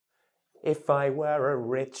If I were a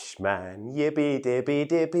rich man, yippee dippy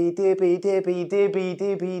dippy dippy dippy dippy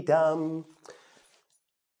dippy dum.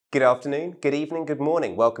 Good afternoon, good evening, good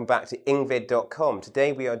morning. Welcome back to engVid.com.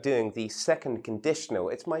 Today we are doing the second conditional.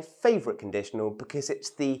 It's my favourite conditional because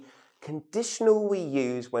it's the conditional we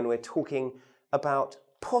use when we're talking about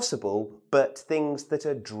possible but things that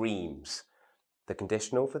are dreams. The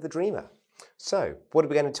conditional for the dreamer. So, what are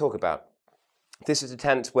we going to talk about? This is a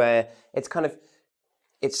tense where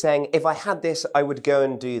it's saying, if I had this, I would go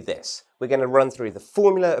and do this. We're going to run through the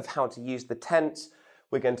formula of how to use the tense.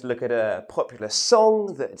 We're going to look at a popular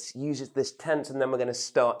song that uses this tense, and then we're going to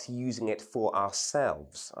start using it for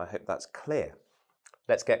ourselves. I hope that's clear.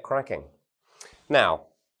 Let's get cracking. Now,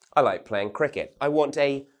 I like playing cricket. I want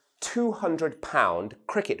a 200-pound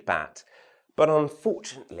cricket bat, but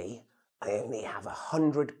unfortunately, I only have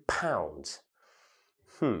 £100.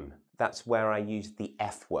 That's where I use the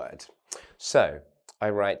F word. So, I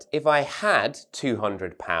write, if I had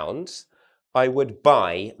 £200, I would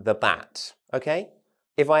buy the bat, okay?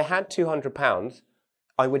 If I had £200,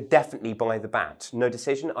 I would definitely buy the bat. No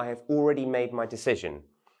decision, I have already made my decision.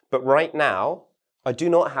 But right now, I do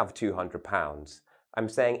not have £200. I'm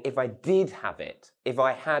saying if I did have it, if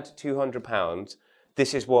I had £200,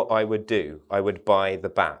 this is what I would do. I would buy the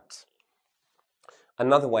bat.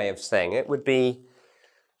 Another way of saying it would be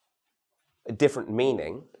a different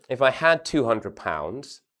meaning. If I had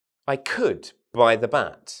 £200, I could buy the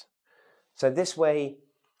bat. So this way,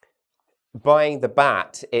 buying the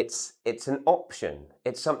bat, it's an option.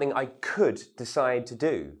 It's something I could decide to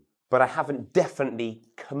do, but I haven't definitely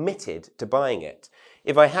committed to buying it.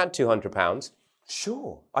 If I had £200,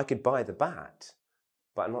 sure, I could buy the bat,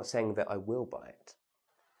 but I'm not saying that I will buy it.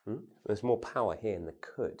 There's more power here in the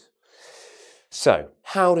could. So,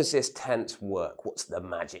 how does this tense work? What's the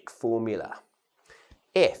magic formula?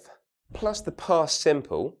 If plus the past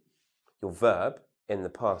simple, your verb in the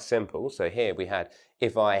past simple, so here we had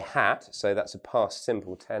if I had, so that's a past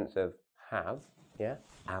simple tense of have, yeah,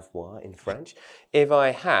 avoir in French. If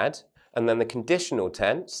I had, and then the conditional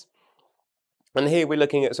tense, and here we're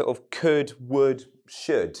looking at sort of could, would,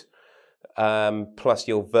 should, plus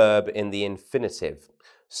your verb in the infinitive.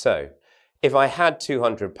 So, if I had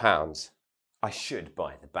 £200, I should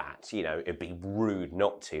buy the bat. You know, it'd be rude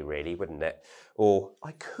not to, really, wouldn't it? Or,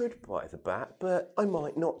 I could buy the bat, but I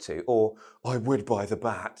might not to. Or, I would buy the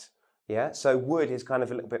bat. Yeah, so would is kind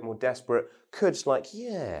of a little bit more desperate. Could's like,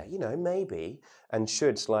 yeah, you know, maybe. And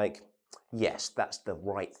should's like, yes, that's the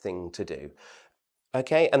right thing to do.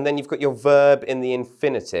 Okay, and then you've got your verb in the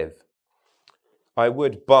infinitive. I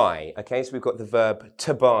would buy. Okay, so we've got the verb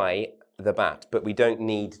to buy the bat, but we don't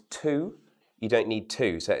need to. You don't need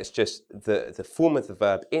to, so it's just the form of the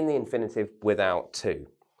verb in the infinitive without to.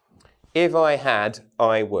 If I had,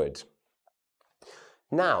 I would.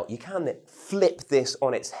 Now, you can flip this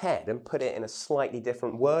on its head and put it in a slightly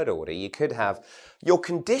different word order. You could have your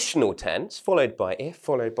conditional tense followed by if,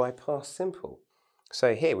 followed by past simple.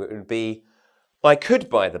 So here it would be, I could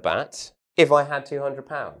buy the bat if I had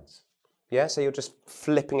 £200. Yeah, so you're just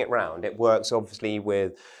flipping it round. It works obviously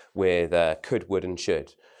with could, would, and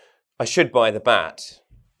should. I should buy the bat.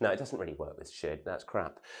 No, it doesn't really work with should. That's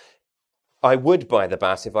crap. I would buy the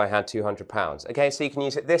bat if I had £200. Okay, so you can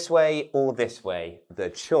use it this way or this way. The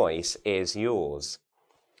choice is yours.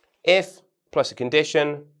 If plus a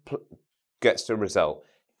condition gets the result.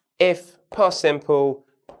 If past simple,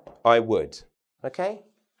 I would. Okay?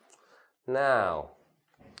 Now,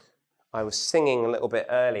 I was singing a little bit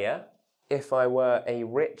earlier. If I were a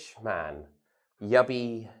rich man,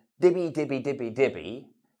 yubby, dibby, dibby, dibby, dibby,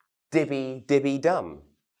 dibby, dibby, dum.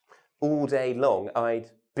 All day long, I'd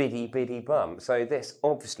biddy, biddy, bum. So this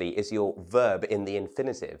obviously is your verb in the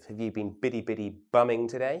infinitive. Have you been biddy, biddy, bumming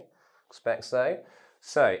today? Expect so.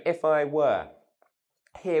 So if I were,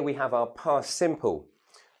 here we have our past simple.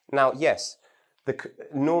 Now, yes,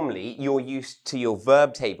 normally you're used to your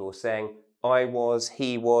verb table saying I was,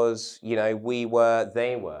 he was, you know, we were,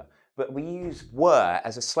 they were. But we use were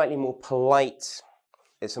as a slightly more polite,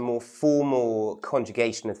 it's a more formal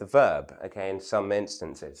conjugation of the verb, okay, in some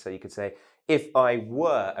instances. So you could say, if I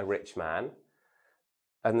were a rich man,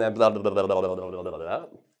 and then blah, blah, blah, blah, blah, blah, blah, blah, blah.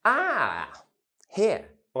 Ah, here,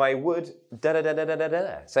 I would, da, da, da, da, da, da,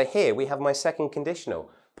 da. So here we have my second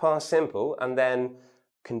conditional, past simple, and then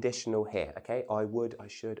conditional here, okay? I would, I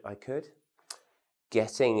should, I could.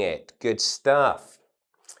 Getting it, good stuff.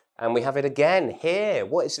 And we have it again here.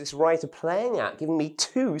 What is this writer playing at? Giving me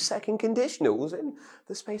 2 second conditionals in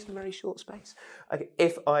the space of a very short space. Okay,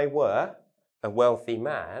 if I were a wealthy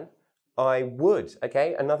man, I would.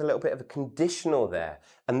 Okay, another little bit of a conditional there.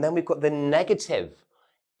 And then we've got the negative.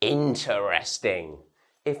 Interesting.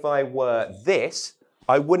 If I were this,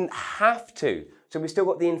 I wouldn't have to. So we've still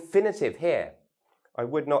got the infinitive here. I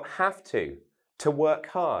would not have to work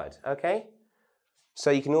hard, okay? So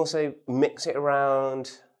you can also mix it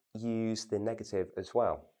around, use the negative as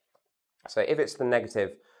well. So if it's the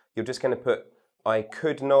negative, you're just going to put I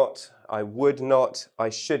could not, I would not, I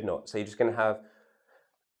should not. So you're just going to have,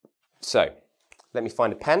 so let me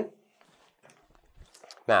find a pen.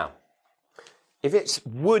 Now, if it's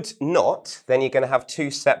would not, then you're going to have two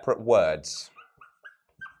separate words.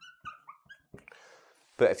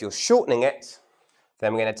 But if you're shortening it,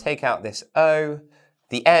 then we're going to take out this O.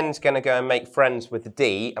 The N's going to go and make friends with the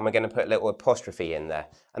D, and we're going to put a little apostrophe in there.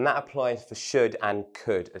 And that applies for should and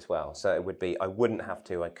could as well. So it would be I wouldn't have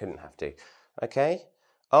to, I couldn't have to. Okay?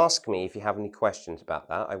 Ask me if you have any questions about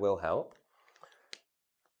that. I will help.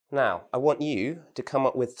 Now, I want you to come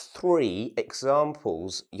up with 3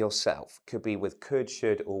 examples yourself. Could be with could,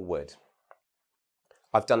 should, or would.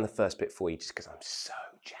 I've done the first bit for you just because I'm so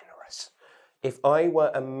generous. If I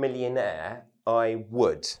were a millionaire, I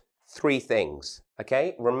would. 3 things,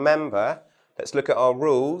 okay? Remember, let's look at our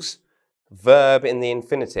rules. Verb in the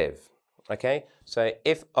infinitive, okay? So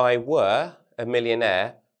if I were a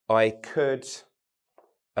millionaire, I could,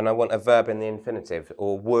 and I want a verb in the infinitive,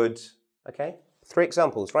 or would, okay? 3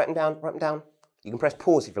 examples, write them down. You can press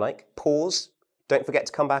pause if you like, pause. Don't forget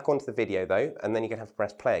to come back onto the video though, and then you're gonna have to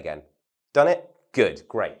press play again. Done it? Good,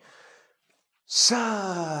 great.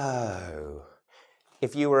 So,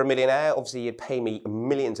 if you were a millionaire, obviously you'd pay me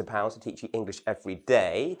millions of pounds to teach you English every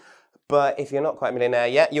day. But if you're not quite a millionaire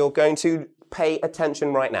yet, you're going to pay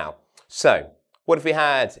attention right now. So, what have we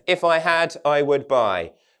had? If I had, I would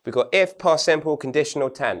buy. We've got if, past simple, conditional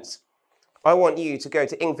tense. I want you to go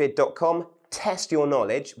to engVid.com, test your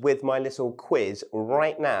knowledge with my little quiz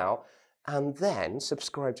right now, and then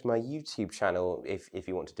subscribe to my YouTube channel if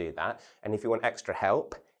you want to do that. And if you want extra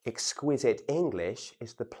help, Exquisite English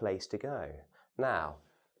is the place to go. Now,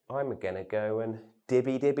 I'm going to go and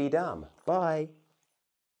dibby-dibby-dum. Bye.